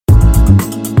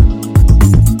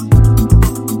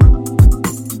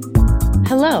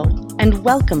and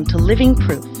welcome to Living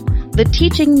Proof, the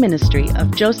teaching ministry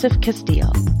of Joseph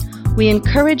Castillo. We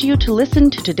encourage you to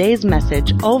listen to today's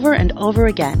message over and over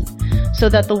again so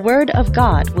that the Word of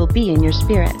God will be in your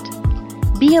spirit.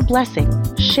 Be a blessing,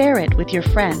 share it with your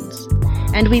friends,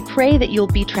 and we pray that you'll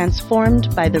be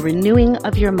transformed by the renewing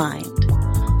of your mind.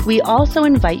 We also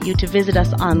invite you to visit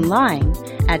us online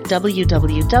at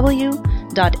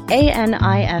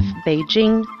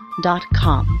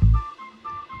www.anifbeijing.com.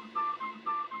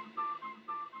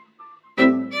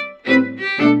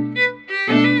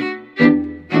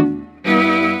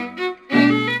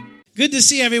 Good to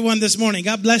see everyone this morning.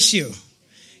 God bless you.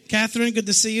 Catherine, good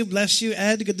to see you. Bless you.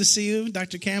 Ed, good to see you.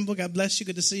 Dr. Campbell, God bless you.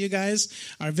 Good to see you guys.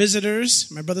 Our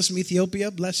visitors, my brothers from Ethiopia,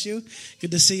 bless you.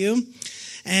 Good to see you.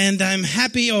 And I'm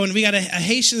happy. Oh, and we got a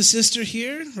Haitian sister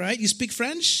here, right? You speak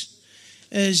French?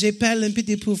 Je parle un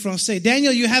petit peu français.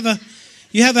 Daniel, you have a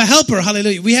helper.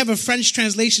 Hallelujah. We have a French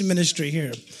translation ministry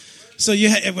here. So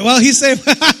he's saying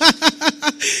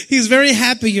he's very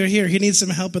happy you're here. He needs some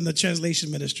help in the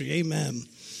translation ministry. Amen.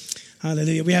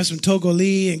 Hallelujah. We have some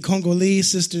Togolese and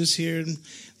Congolese sisters here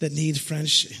that need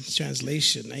French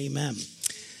translation. Amen.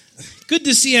 Good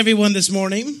to see everyone this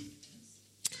morning.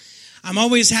 I'm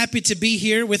always happy to be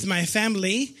here with my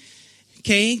family.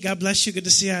 Okay, God bless you. Good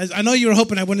to see you. I know you were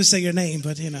hoping I wouldn't say your name,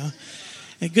 but And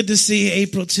good to see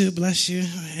April too. Bless you.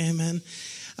 Amen.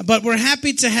 But we're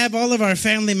happy to have all of our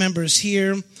family members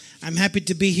here. I'm happy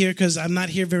to be here because I'm not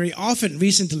here very often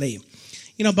recently.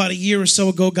 About a year or so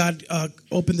ago, God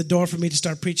opened the door for me to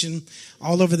start preaching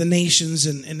all over the nations,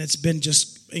 and it's been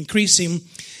just increasing.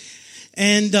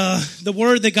 And the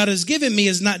word that God has given me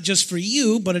is not just for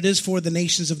you, but it is for the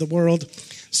nations of the world.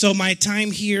 So my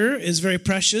time here is very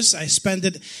precious. I spend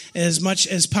it as much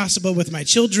as possible with my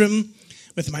children,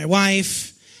 with my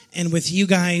wife, and with you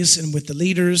guys and with the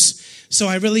leaders. So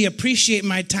I really appreciate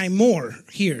my time more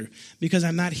here because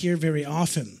I'm not here very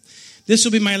often. This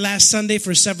will be my last Sunday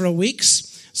for several weeks.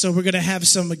 So we're going to have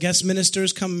some guest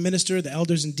ministers come minister, the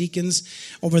elders and deacons,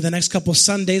 over the next couple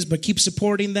Sundays. But keep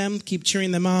supporting them, keep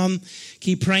cheering them on,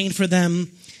 keep praying for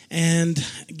them, and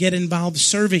get involved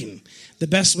serving. The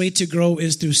best way to grow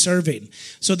is through serving.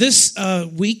 So this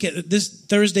week, this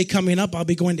Thursday coming up, I'll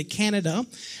be going to Canada,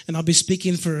 and I'll be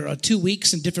speaking for 2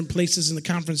 weeks in different places in the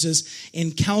conferences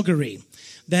in Calgary.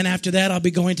 Then after that, I'll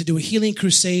be going to do a healing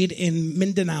crusade in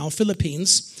Mindanao,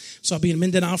 Philippines. So I'll be in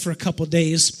Mindanao for a couple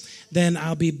days. Then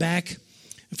I'll be back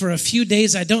for a few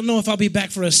days. I don't know if I'll be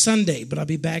back for a Sunday, but I'll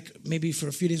be back maybe for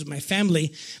a few days with my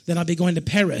family. Then I'll be going to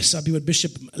Paris. I'll be with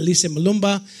Bishop Elise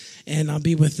Malumba, and I'll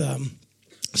be with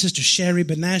Sister Sherry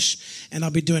Benesh, and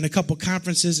I'll be doing a couple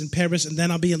conferences in Paris, and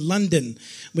then I'll be in London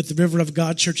with the River of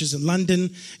God churches in London,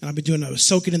 and I'll be doing a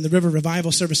Soaking in the River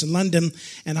revival service in London,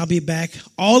 and I'll be back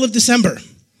all of December.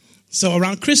 So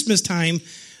around Christmas time,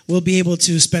 we'll be able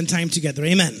to spend time together.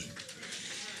 Amen.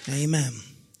 Amen.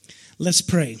 Let's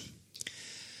pray.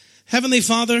 Heavenly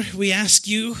Father, we ask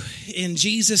you in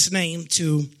Jesus' name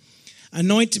to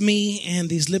anoint me and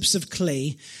these lips of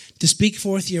clay to speak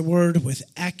forth your word with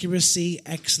accuracy,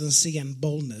 excellency, and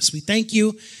boldness. We thank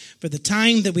you for the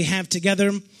time that we have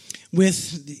together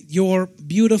with your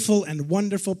beautiful and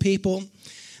wonderful people.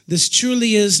 This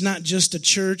truly is not just a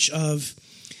church of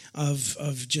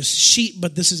just sheep,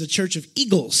 but this is a church of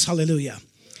eagles. Hallelujah.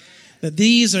 That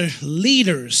these are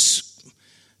leaders,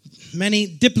 many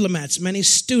diplomats, many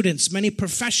students, many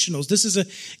professionals. This is a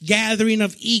gathering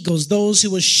of eagles, those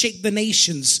who will shape the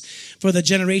nations for the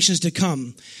generations to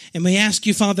come. And we ask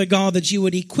you, Father God, that you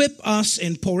would equip us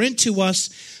and pour into us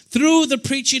through the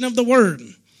preaching of the word,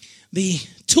 the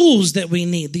tools that we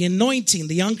need, the anointing,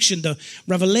 the unction, the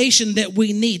revelation that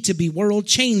we need to be world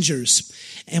changers.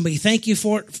 And we thank you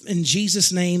for it in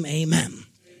Jesus' name. Amen.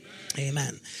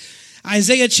 Amen.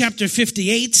 Isaiah chapter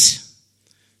 58.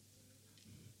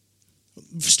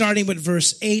 Starting with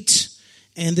verse 8,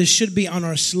 and this should be on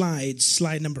our slides,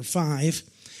 slide number 5.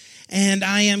 And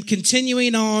I am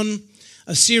continuing on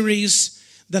a series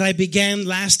that I began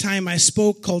last time I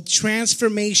spoke called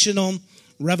Transformational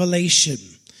Revelation.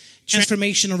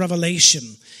 Transformational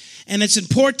Revelation. And it's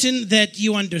important that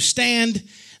you understand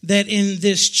that in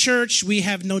this church we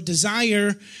have no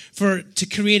desire to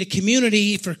create a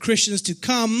community for Christians to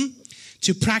come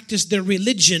to practice their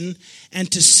religion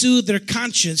and to soothe their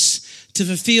conscience to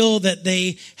fulfill that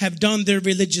they have done their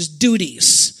religious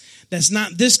duties. That's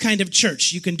not this kind of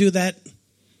church. You can do that.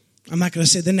 I'm not going to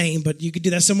say the name, but you could do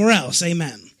that somewhere else.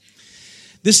 Amen.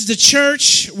 This is a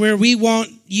church where we want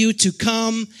you to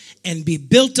come and be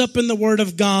built up in the Word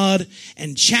of God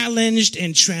and challenged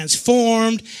and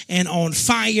transformed and on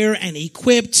fire and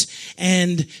equipped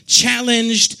and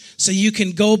challenged so you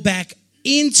can go back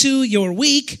into your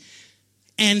week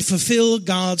and fulfill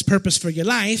God's purpose for your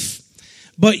life.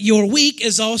 But your week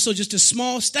is also just a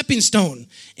small stepping stone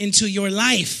into your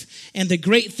life and the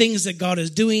great things that God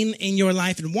is doing in your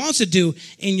life and wants to do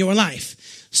in your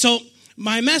life. So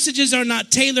my messages are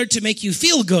not tailored to make you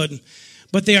feel good,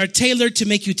 but they are tailored to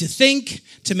make you to think,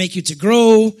 to make you to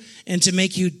grow, and to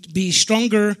make you be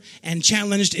stronger and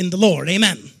challenged in the Lord.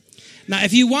 Amen. Now,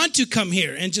 if you want to come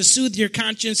here and just soothe your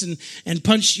conscience and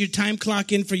punch your time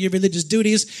clock in for your religious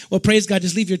duties, well, praise God,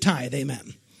 just leave your tithe.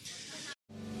 Amen.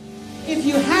 If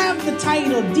you have the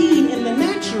title deed in the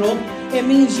natural, it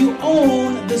means you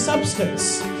own the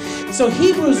substance. So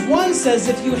Hebrews 1 says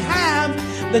if you have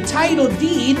the title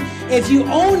deed, if you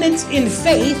own it in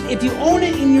faith, if you own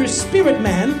it in your spirit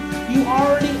man, you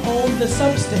already own the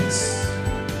substance.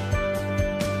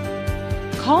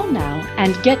 Call now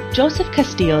and get Joseph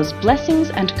Castillo's Blessings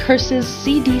and Curses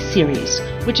CD series,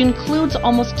 which includes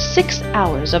almost 6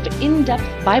 hours of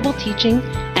in-depth Bible teaching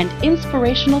and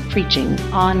inspirational preaching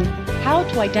on how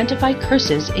to identify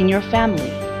curses in your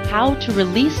family, how to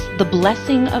release the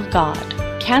blessing of God,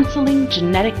 canceling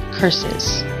genetic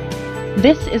curses.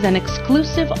 This is an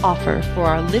exclusive offer for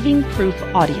our Living Proof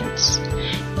audience.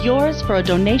 Yours for a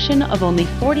donation of only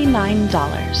 $49.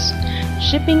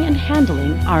 Shipping and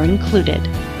handling are included.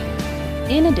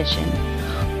 In addition,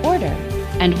 order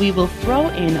and we will throw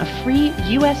in a free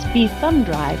USB thumb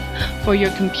drive for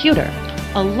your computer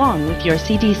along with your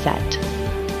CD set.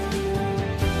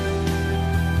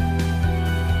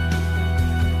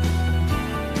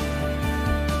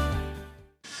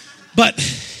 But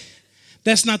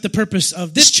that's not the purpose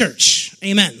of this church.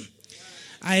 Amen.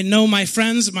 I know my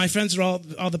friends are all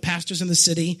the pastors in the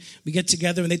city. We get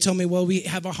together and they tell me, well, we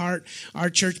have a heart.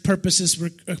 Our church purpose is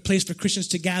a place for Christians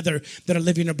to gather that are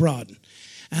living abroad.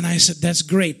 And I said, that's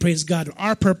great. Praise God.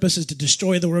 Our purpose is to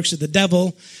destroy the works of the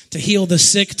devil, to heal the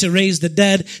sick, to raise the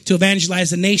dead, to evangelize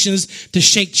the nations, to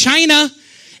shake China,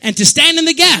 and to stand in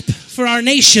the gap for our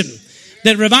nation,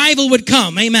 that revival would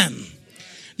come. Amen.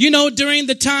 You know, during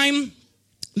the time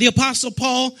the Apostle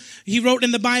Paul, he wrote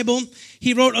in the Bible,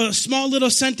 he wrote a small little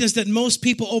sentence that most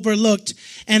people overlooked.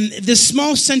 And this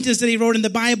small sentence that he wrote in the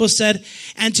Bible said,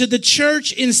 and to the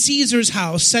church in Caesar's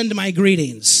house, send my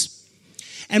greetings.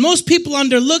 And most people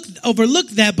overlook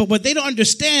that, but what they don't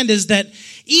understand is that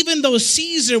even though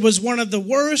Caesar was one of the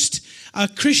worst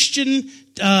Christian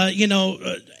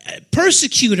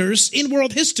persecutors in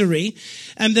world history,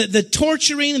 and the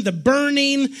torturing, the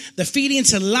burning, the feeding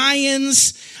to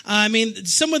lions. I mean,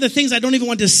 some of the things I don't even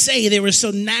want to say, they were so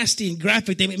nasty and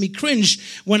graphic. They make me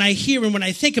cringe when I hear and when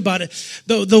I think about it.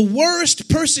 The worst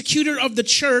persecutor of the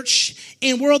church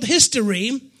in world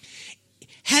history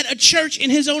had a church in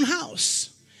his own house.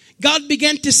 God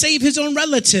began to save his own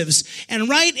relatives. And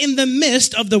right in the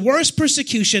midst of the worst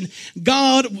persecution,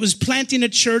 God was planting a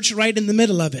church right in the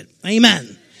middle of it.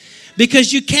 Amen.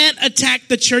 Because you can't attack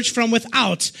the church from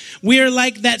without. We're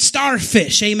like that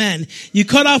starfish. Amen. You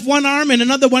cut off one arm and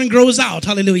another one grows out.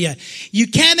 Hallelujah. You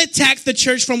can't attack the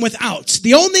church from without.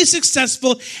 The only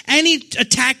successful any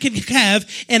attack can have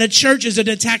in a church is an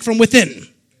attack from within.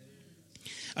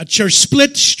 A church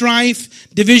split, strife,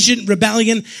 division,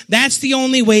 rebellion. That's the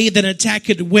only way that an attack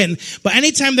could win. But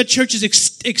anytime the church is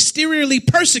exteriorly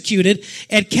persecuted,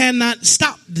 it cannot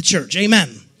stop the church. Amen.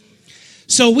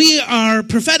 So we are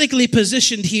prophetically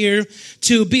positioned here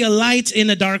to be a light in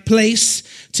a dark place,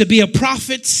 to be a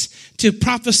prophet, to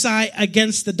prophesy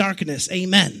against the darkness.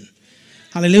 Amen.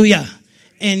 Hallelujah.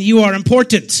 And you are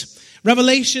important.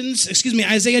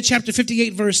 Isaiah chapter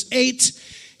 58 verse 8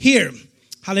 here.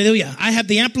 Hallelujah. I have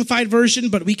the Amplified version,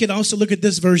 but we can also look at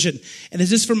this version. And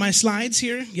is this for my slides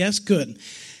here? Yes, good.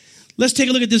 Let's take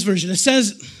a look at this version. It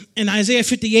says in Isaiah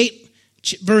 58,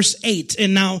 verse 8.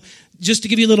 And now, just to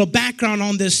give you a little background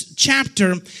on this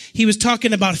chapter, he was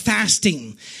talking about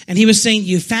fasting. And he was saying,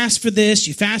 you fast for this,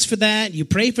 you fast for that, you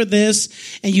pray for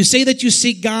this, and you say that you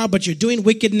seek God, but you're doing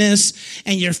wickedness,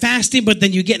 and you're fasting, but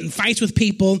then you get in fights with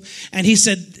people. And he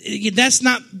said, that's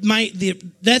not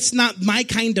my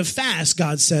kind of fast,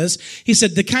 God says. He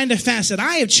said, the kind of fast that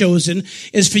I have chosen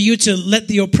is for you to let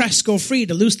the oppressed go free,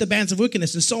 to loose the bands of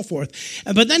wickedness, and so forth.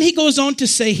 But then he goes on to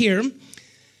say here,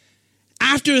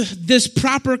 after this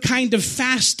proper kind of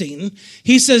fasting,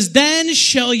 he says, then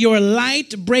shall your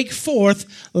light break forth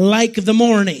like the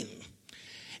morning,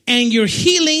 and your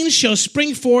healing shall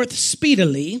spring forth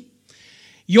speedily.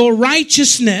 Your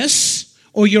righteousness,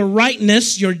 or your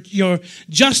rightness, your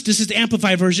justice is the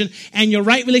Amplified version, and your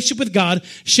right relationship with God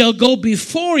shall go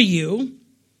before you,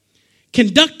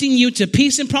 conducting you to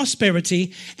peace and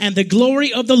prosperity, and the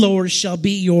glory of the Lord shall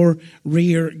be your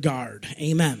rear guard.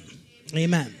 Amen.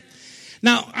 Amen.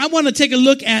 Now, I want to take a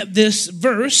look at this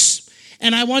verse,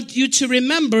 And I want you to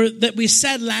remember that we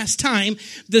said last time,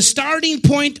 the starting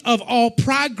point of all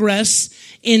progress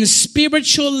in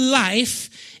spiritual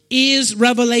life is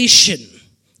revelation.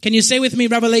 Can you say with me,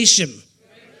 revelation?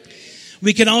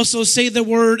 We can also say the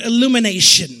word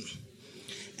illumination.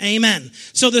 Amen.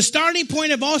 So the starting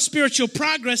point of all spiritual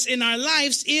progress in our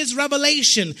lives is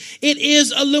revelation. It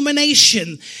is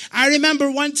illumination. I remember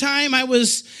one time I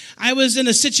was in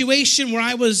a situation where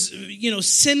I was,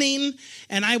 sinning,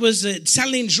 and I was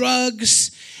selling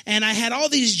drugs, and I had all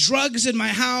these drugs in my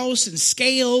house and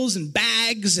scales and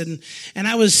bags, and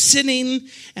I was sinning,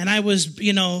 and I was,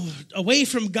 away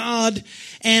from God,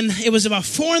 and it was about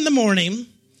 4 a.m.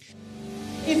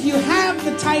 If you have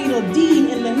the title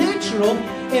deed in the natural,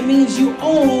 it means you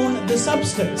own the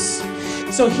substance.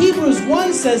 So Hebrews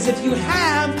 1 says if you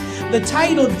have the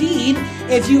title deed,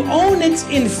 if you own it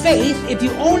in faith, if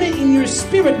you own it in your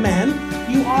spirit man,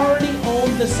 you already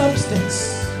own the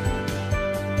substance.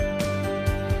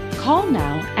 Call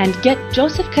now and get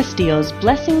Joseph Castillo's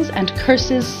Blessings and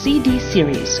Curses CD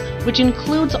series, which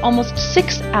includes almost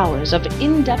 6 hours of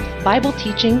in-depth Bible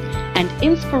teaching and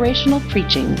inspirational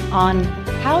preaching on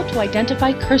how to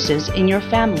identify curses in your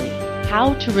family,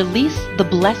 how to release the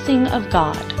blessing of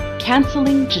God,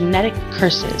 canceling genetic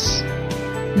curses.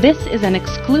 This is an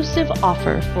exclusive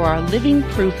offer for our Living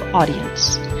Proof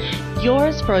audience.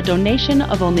 Yours for a donation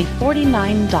of only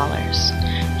 $49.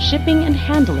 Shipping and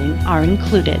handling are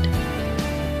included.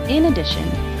 In addition,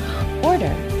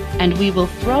 order and we will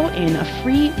throw in a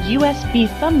free USB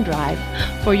thumb drive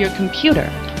for your computer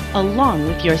along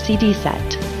with your CD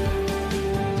set.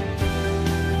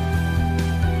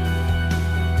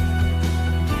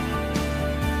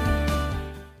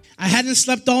 I hadn't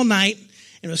slept all night.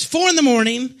 It was 4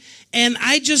 a.m, and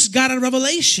I just got a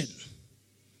revelation.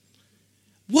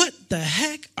 What the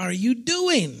heck are you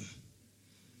doing?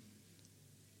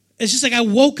 It's just like I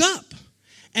woke up,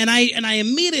 and I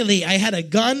immediately, I had a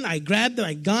gun. I grabbed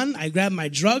my gun. I grabbed my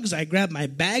drugs. I grabbed my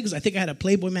bags. I think I had a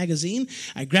Playboy magazine.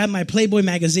 I grabbed my Playboy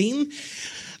magazine.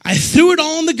 I threw it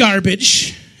all in the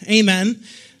garbage. Amen.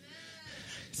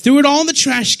 Threw it all in the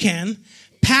trash can,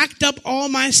 packed up all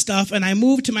my stuff, and I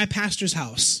moved to my pastor's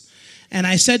house. And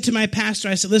I said to my pastor,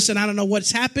 I said, listen, I don't know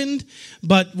what's happened,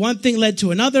 but one thing led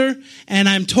to another, and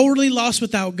I'm totally lost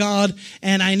without God,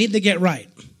 and I need to get right.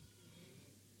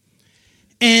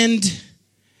 And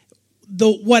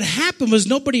what happened was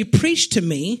nobody preached to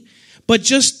me, but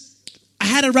just I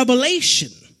had a revelation.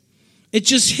 It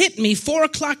just hit me 4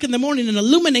 o'clock in the morning, an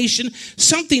illumination.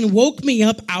 Something woke me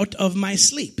up out of my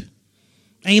sleep.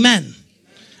 Amen.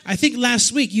 I think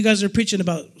last week you guys were preaching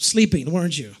about sleeping,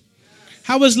 weren't you?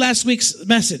 How was last week's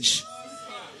message?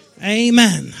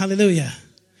 Amen. Hallelujah.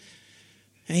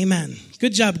 Amen.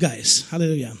 Good job, guys.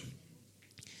 Hallelujah.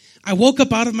 I woke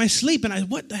up out of my sleep and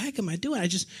what the heck am I doing? I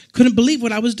just couldn't believe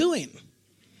what I was doing.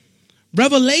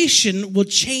 Revelation will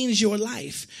change your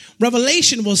life.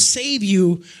 Revelation will save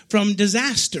you from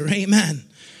disaster. Amen.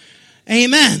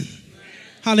 Amen.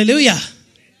 Hallelujah.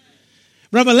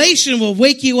 Revelation will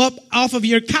wake you up off of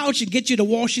your couch and get you to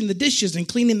washing the dishes and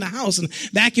cleaning the house and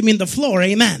vacuuming the floor.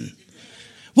 Amen.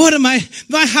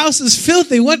 My house is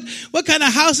filthy. What kind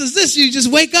of house is this? You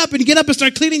just wake up and get up and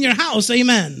start cleaning your house.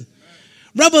 Amen.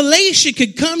 Revelation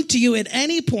could come to you at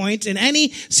any point, in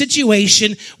any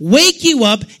situation, wake you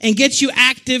up and get you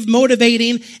active,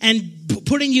 motivating, and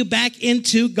putting you back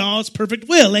into God's perfect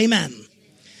will. Amen.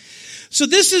 So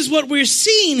this is what we're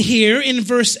seeing here in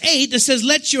verse 8. It says,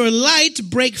 let your light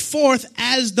break forth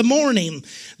as the morning.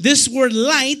 This word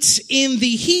light in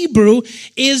the Hebrew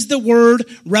is the word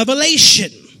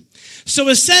revelation. So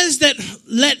it says that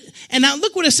and now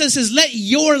look what it says, let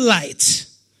your light.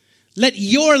 Let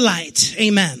your light,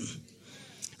 amen.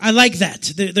 I like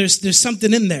that. There's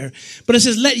something in there. But it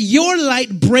says, let your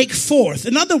light break forth.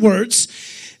 In other words,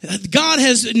 God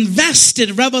has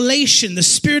invested revelation, the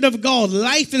Spirit of God,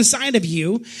 life inside of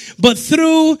you, but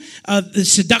through the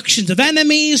seductions of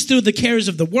enemies, through the cares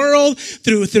of the world,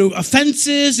 through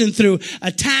offenses and through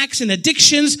attacks and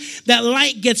addictions, that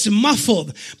light gets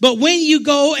muffled. But when you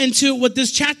go into what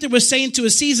this chapter was saying, to a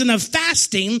season of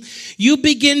fasting, you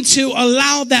begin to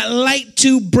allow that light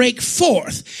to break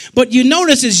forth. But you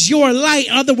notice it's your light.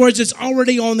 In other words, it's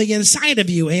already on the inside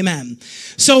of you. Amen.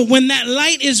 So when that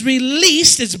light is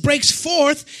released, it breaks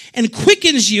forth and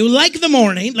quickens you like the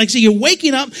morning. Like, so you're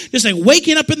waking up, just like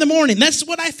waking up in the morning. That's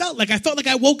what I felt like. I felt like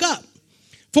I woke up.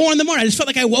 4 a.m, I just felt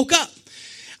like I woke up.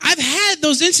 I've had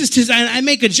those instances, I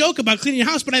make a joke about cleaning your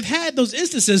house, but I've had those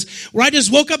instances where I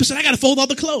just woke up and said, I got to fold all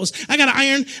the clothes. I got to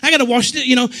iron. I got to wash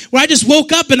it, where I just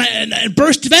woke up and a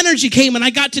burst of energy came and I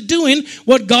got to doing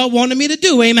what God wanted me to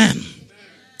do. Amen.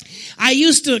 I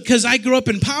used to, because I grew up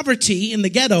in poverty in the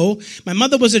ghetto. My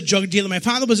mother was a drug dealer. My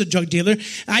father was a drug dealer.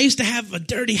 I used to have a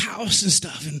dirty house and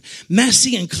stuff and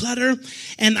messy and clutter.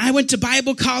 And I went to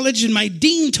Bible college and my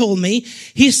dean told me,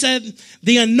 he said,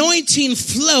 the anointing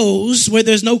flows where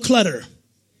there's no clutter.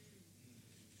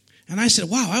 And I said,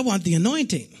 wow, I want the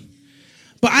anointing.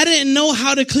 But I didn't know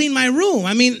how to clean my room.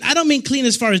 I mean, I don't mean clean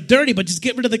as far as dirty, but just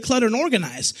get rid of the clutter and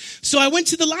organize. So I went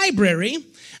to the library.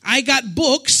 I got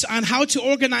books on how to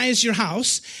organize your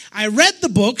house. I read the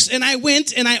books and I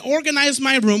went and I organized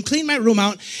my room, cleaned my room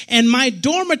out, and my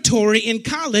dormitory in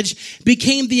college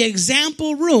became the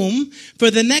example room for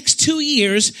the next 2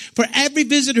 years for every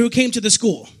visitor who came to the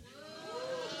school.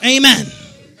 Amen.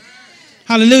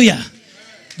 Hallelujah.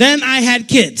 Then I had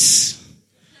kids.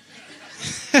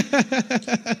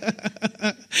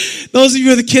 Those of you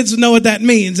who are the kids know what that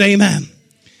means. Amen.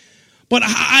 But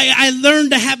I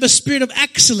learned to have a spirit of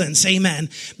excellence. Amen.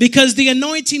 Because the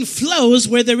anointing flows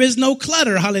where there is no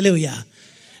clutter. Hallelujah.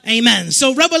 Amen.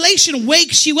 So revelation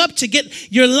wakes you up to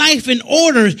get your life in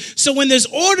order. So when there's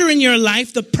order in your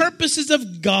life, the purposes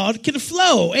of God can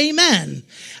flow. Amen.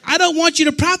 I don't want you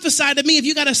to prophesy to me if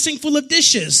you got a sink full of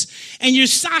dishes and your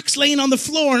socks laying on the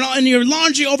floor and your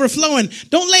laundry overflowing.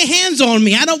 Don't lay hands on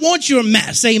me. I don't want your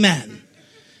mess. Amen.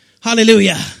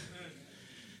 Hallelujah.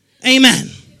 Amen.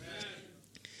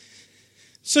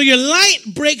 So your light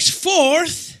breaks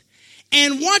forth.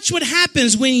 And watch what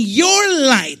happens when your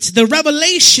light, the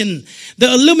revelation,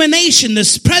 the illumination,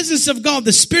 the presence of God,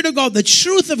 the Spirit of God, the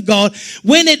truth of God,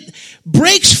 when it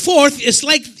breaks forth, it's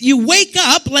like you wake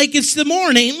up like it's the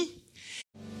morning.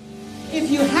 If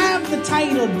you have the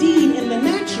title deed in the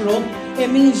natural,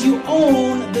 it means you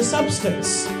own the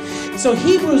substance. So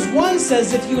Hebrews 1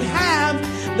 says if you have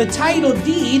the title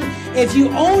deed, if you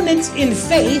own it in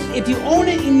faith, if you own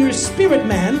it in your spirit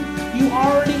man, you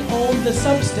already own the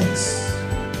substance.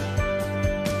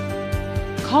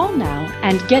 Call now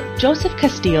and get Joseph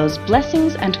Castillo's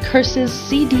Blessings and Curses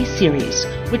CD series,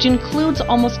 which includes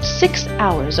almost 6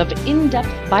 hours of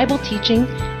in-depth Bible teaching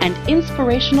and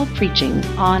inspirational preaching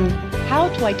on how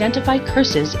to identify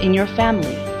curses in your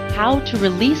family, how to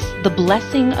release the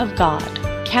blessing of God,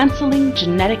 canceling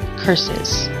genetic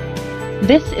curses.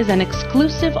 This is an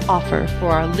exclusive offer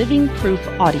for our Living Proof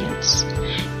audience.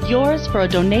 Yours for a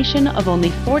donation of only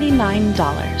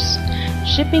 $49.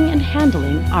 Shipping and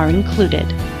handling are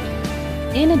included.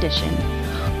 In addition,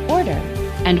 order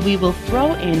and we will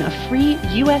throw in a free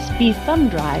USB thumb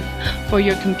drive for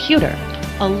your computer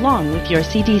along with your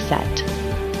CD set.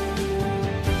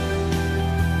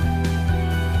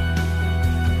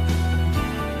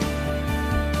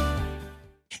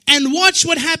 And watch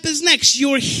what happens next.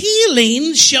 Your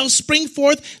healing shall spring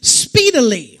forth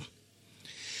speedily.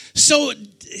 So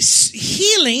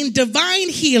healing, divine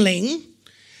healing,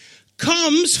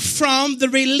 comes from the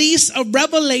release of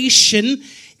revelation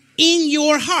in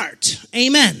your heart.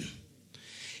 Amen.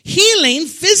 Healing,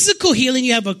 physical healing,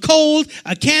 you have a cold,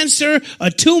 a cancer, a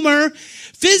tumor.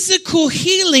 Physical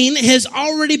healing has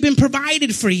already been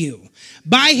provided for you.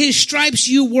 By his stripes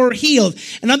you were healed.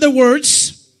 In other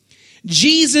words,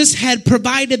 Jesus had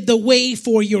provided the way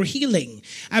for your healing.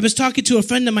 I was talking to a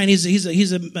friend of mine. He's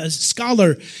a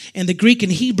scholar in the Greek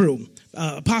and Hebrew,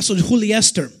 Apostle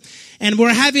Juliester. And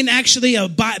we're having actually a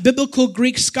biblical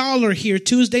Greek scholar here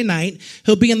Tuesday night.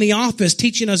 He'll be in the office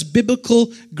teaching us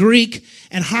biblical Greek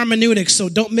and hermeneutics. So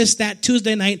don't miss that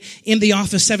Tuesday night in the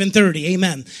office, 7:30.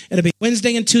 Amen. It'll be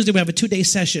Wednesday and Tuesday. We have a 2-day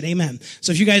session. Amen.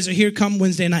 So if you guys are here, come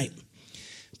Wednesday night.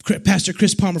 Pastor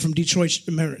Chris Palmer from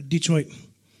Detroit,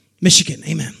 Michigan.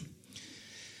 Amen.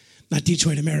 Not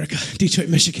Detroit, America. Detroit,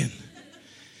 Michigan.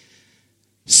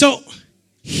 So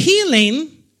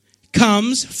healing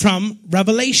comes from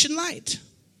revelation light.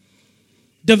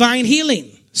 Divine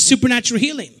healing, supernatural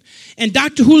healing. And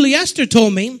Dr. Juliester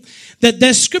told me that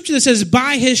the scripture that says,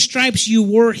 by his stripes you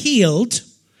were healed,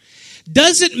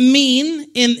 doesn't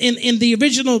mean in the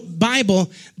original Bible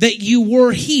that you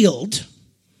were healed,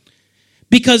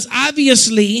 because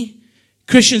obviously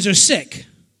Christians are sick.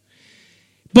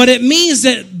 But it means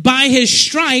that by his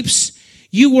stripes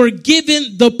you were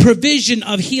given the provision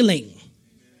of healing.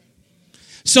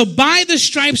 So by the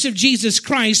stripes of Jesus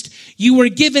Christ, you were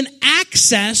given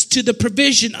access to the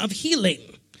provision of healing.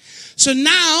 So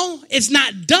now it's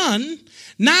not done.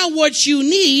 Now what you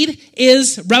need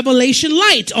is revelation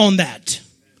light on that.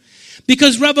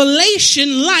 Because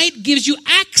revelation light gives you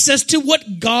access to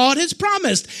what God has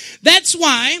promised. That's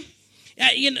why,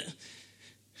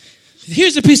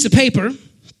 here's a piece of paper.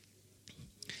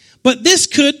 But this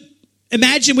could,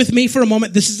 imagine with me for a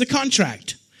moment, this is a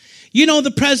contract. You know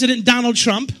the President Donald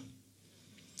Trump?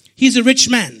 He's a rich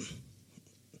man.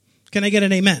 Can I get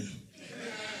an amen?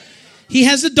 he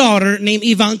has a daughter named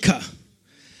Ivanka,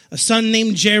 a son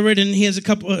named Jared, and he has a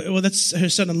couple, well, that's her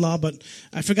son-in-law, but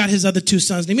I forgot his other two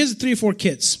sons' name. He has 3 or 4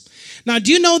 kids. Now,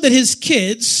 do you know that his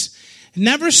kids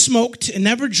never smoked and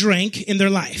never drank in their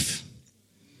life?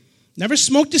 Never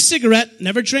smoked a cigarette,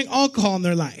 never drank alcohol in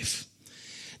their life.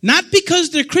 Not because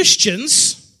they're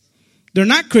Christians. They're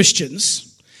not Christians.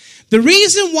 The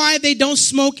reason why they don't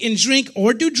smoke and drink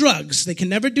or do drugs, they can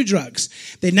never do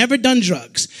drugs. They've never done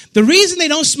drugs. The reason they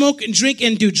don't smoke and drink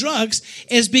and do drugs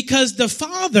is because the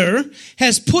father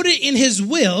has put it in his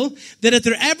will that if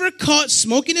they're ever caught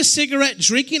smoking a cigarette,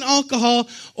 drinking alcohol,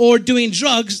 or doing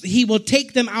drugs, he will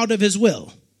take them out of his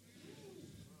will.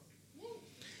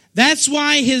 That's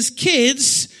why his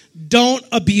kids don't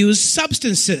abuse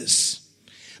substances,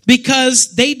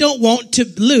 because they don't want to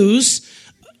lose,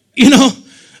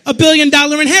 $1 billion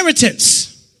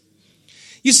inheritance.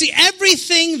 You see,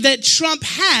 everything that Trump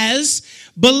has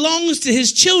belongs to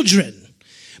his children.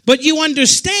 But you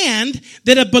understand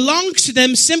that it belongs to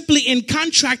them simply in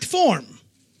contract form.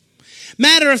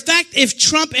 Matter of fact, if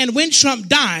Trump and when Trump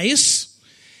dies,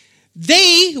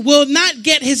 they will not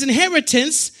get his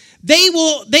inheritance. They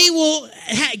will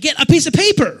get a piece of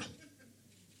paper.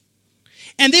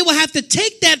 And they will have to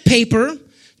take that paper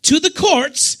to the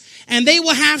courts, and they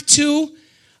will have to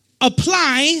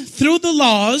apply through the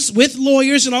laws with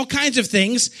lawyers and all kinds of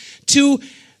things to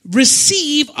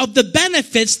receive of the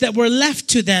benefits that were left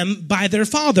to them by their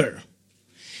father.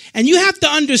 And you have to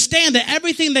understand that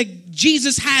everything that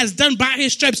Jesus has done by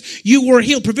his stripes, you were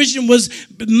healed. Provision was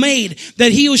made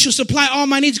that he shall supply all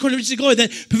my needs according to his glory.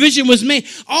 That provision was made.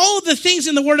 All the things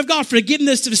in the Word of God,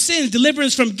 forgiveness of sins,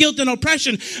 deliverance from guilt and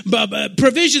oppression,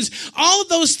 provisions, all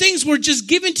those things were just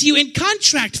given to you in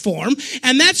contract form.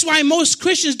 And that's why most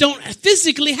Christians don't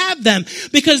physically have them,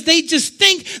 because they just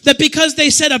think that because they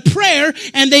said a prayer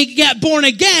and they get born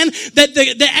again,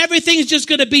 that everything's just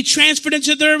going to be transferred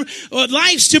into their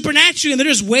life supernaturally, and they're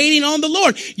just waiting on the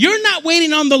Lord. You're not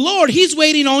waiting on the Lord. He's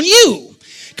waiting on you,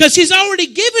 because he's already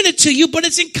given it to you, but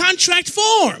it's in contract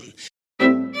form.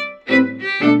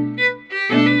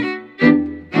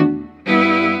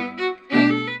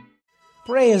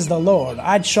 Praise the Lord.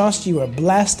 I trust you are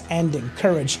blessed and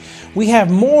encouraged. We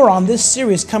have more on this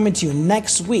series coming to you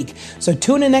next week. So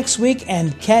tune in next week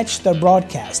and catch the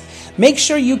broadcast. Make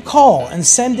sure you call and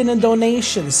send in a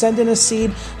donation, send in a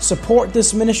seed, support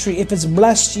this ministry if it's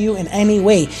blessed you in any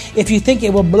way. If you think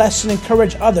it will bless and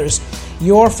encourage others,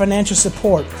 your financial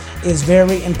support is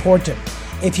very important.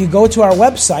 If you go to our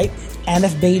website,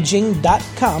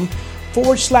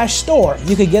 nfbeijing.com/store,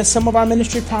 you could get some of our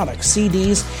ministry products,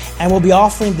 CDs, and we'll be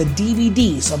offering the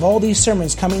DVDs of all these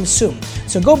sermons coming soon.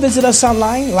 So go visit us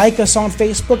online, like us on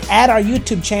Facebook, add our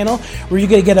YouTube channel, where you're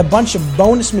going to get a bunch of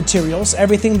bonus materials,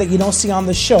 everything that you don't see on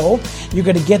the show. You're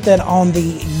going to get that on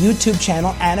the YouTube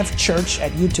channel, Anif Church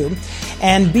at YouTube.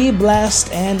 And be blessed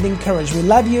and encouraged. We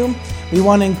love you. We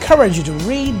want to encourage you to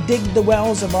dig the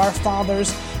wells of our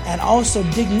fathers, and also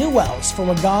dig new wells for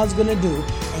what God's going to do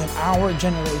in our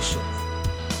generation.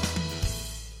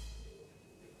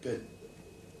 Good.